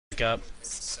back up.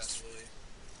 Successfully.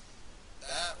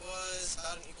 That was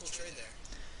about an equal trade there.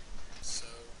 So,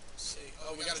 let's see.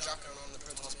 Oh, we got a drop gun on the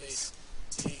Protoss base.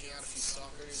 Taking out a few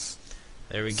stalkers.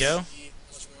 There we go. See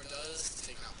what more does.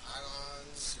 Taking out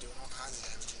pylons. Doing all kinds of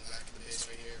damage in the back of the base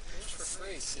right here. Pretty much for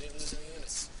free, so he didn't lose any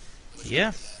units.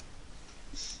 Yeah.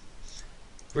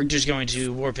 We're just going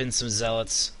to warp in some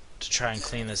zealots to try and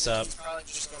clean this up. He's probably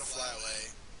just going to fly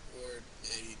away. Or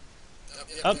maybe...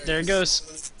 Oh, there it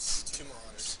goes. 2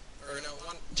 marauders. Or no,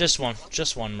 one.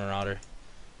 Just one marauder.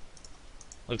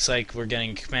 Looks like we're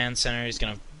getting command center. He's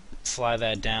gonna fly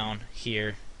that down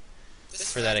here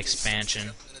for that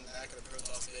expansion.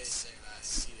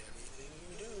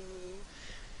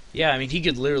 Yeah, I mean, he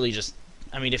could literally just...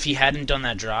 I mean, if he hadn't done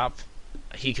that drop,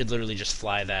 he could literally just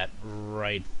fly that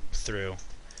right through.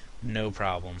 No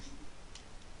problem.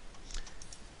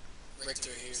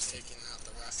 Rickter here is taking out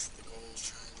the rest of the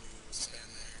goals, trying to expand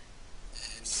there.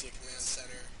 And you see a command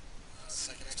center,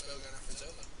 second expo gunner for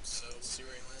Xova. So we'll see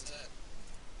where he lands at.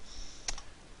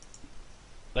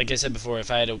 Like I said before,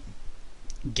 if I had to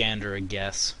gander a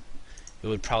guess, it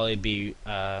would probably be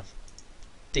the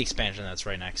expansion that's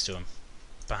right next to him,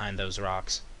 behind those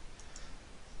rocks.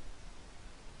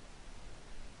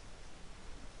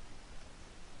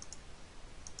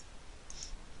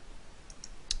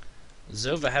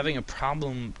 Xova having a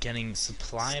problem getting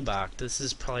supply box. This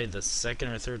is probably the second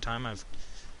or third time I've,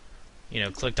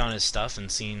 clicked on his stuff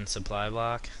and seen supply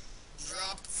block.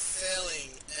 Drop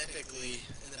failing epically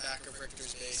in the back of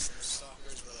Richter's base, and the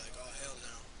stalkers were like, oh hell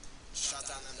no. Shot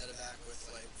down that medevac with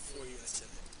like 4 units in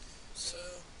it. So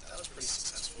that was pretty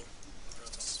successful on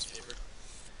Protoss's paper.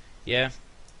 Yeah.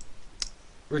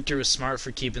 Rickter was smart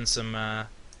for keeping some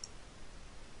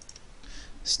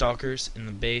stalkers in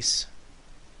the base.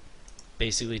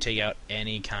 Basically take out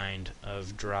any kind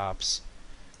of drops.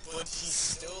 But he's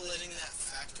still letting that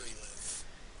factory live.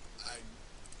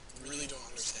 I really don't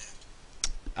understand.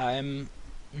 I'm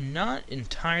not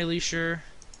entirely sure.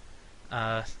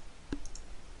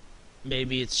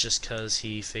 Maybe it's just because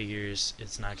he figures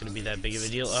it's not going to be that big of a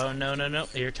deal. Oh, no, no, no.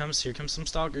 Here comes some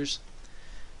stalkers.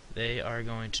 They are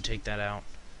going to take that out.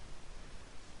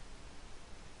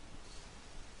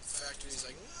 Factory's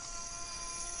like, no.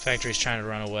 Factory's trying to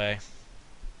run away.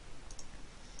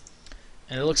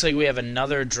 And it looks like we have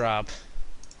another drop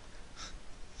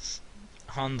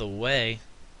on the way.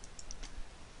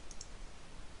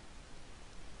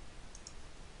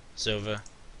 Xova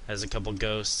has a couple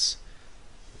ghosts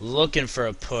looking for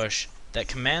a push. That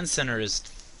command center is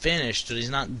finished, but he's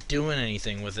not doing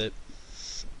anything with it.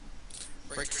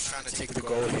 Rickter's trying to take the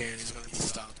goal here, and he's going to be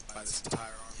stopped by this entire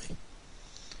army.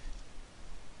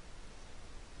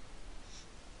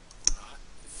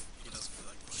 If he doesn't feel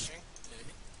like pushing,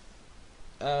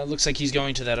 maybe. Looks like he's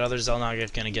going to that other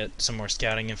Zelnaga, going to get some more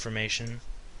scouting information.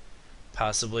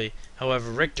 Possibly.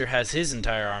 However, Rickter has his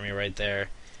entire army right there,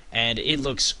 and it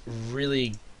looks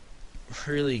really,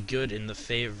 really good in the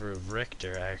favor of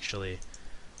Rickter, actually.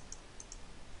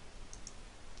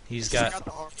 He's got... Check out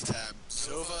the army tab.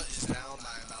 Xova is down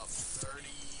by about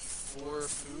 34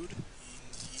 food.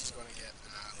 He's going to get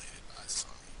annihilated by this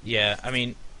army. Yeah, I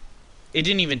mean, it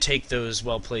didn't even take those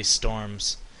well-placed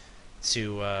storms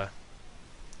to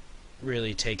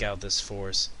really take out this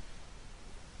force.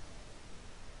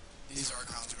 These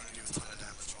Archons are going to do a ton of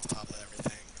damage on top of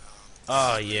everything.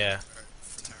 Oh, yeah.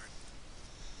 For turn.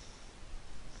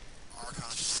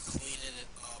 Archons just cleaning it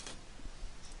up.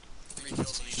 3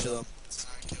 kills on each of them. That's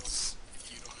 9 kills.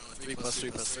 If you don't know what 3 plus 3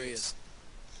 plus 3 is.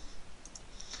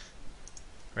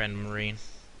 Random Marine.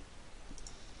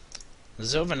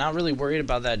 Xova not really worried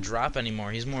about that drop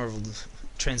anymore. He's more of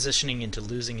transitioning into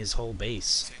losing his whole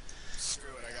base. Screw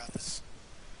it, I got this.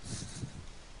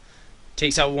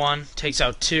 Takes out 1, takes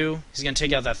out 2. He's going to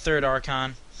take out that 3rd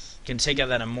Archon. Can take out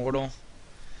that Immortal.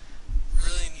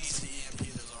 Really needs to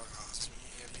EMP those Archons. When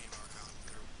you EMP an Archon,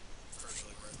 they're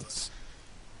virtually worthless.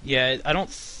 Yeah, I don't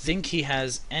think he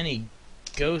has any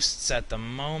ghosts at the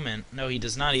moment. No, he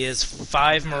does not. He has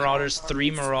 5 Marauders, 3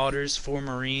 Marauders, 4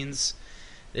 Marines.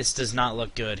 This does not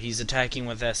look good. He's attacking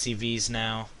with SCVs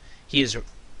now. He is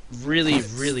really,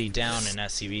 really down in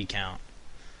SCV count.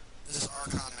 This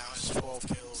Archon now has 12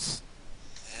 kills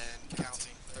and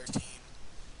counting, 13,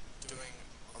 doing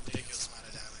a ridiculous amount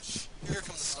of damage. Here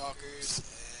come the Stalkers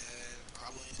and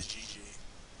probably the GG.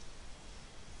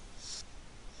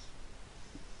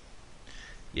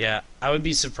 Yeah, I would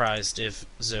be surprised if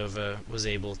Xova was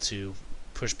able to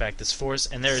push back this force.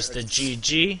 And there's the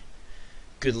GG.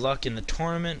 Good luck in the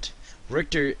tournament.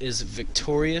 Rickter is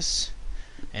victorious.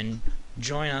 And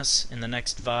join us in the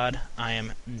next VOD. I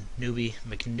am Newbie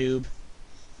McNoob.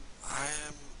 I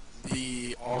am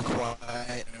the all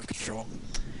quiet, no control. Sure.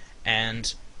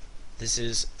 And this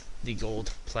is the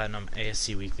Gold Platinum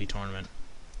ASC Weekly Tournament.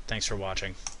 Thanks for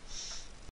watching.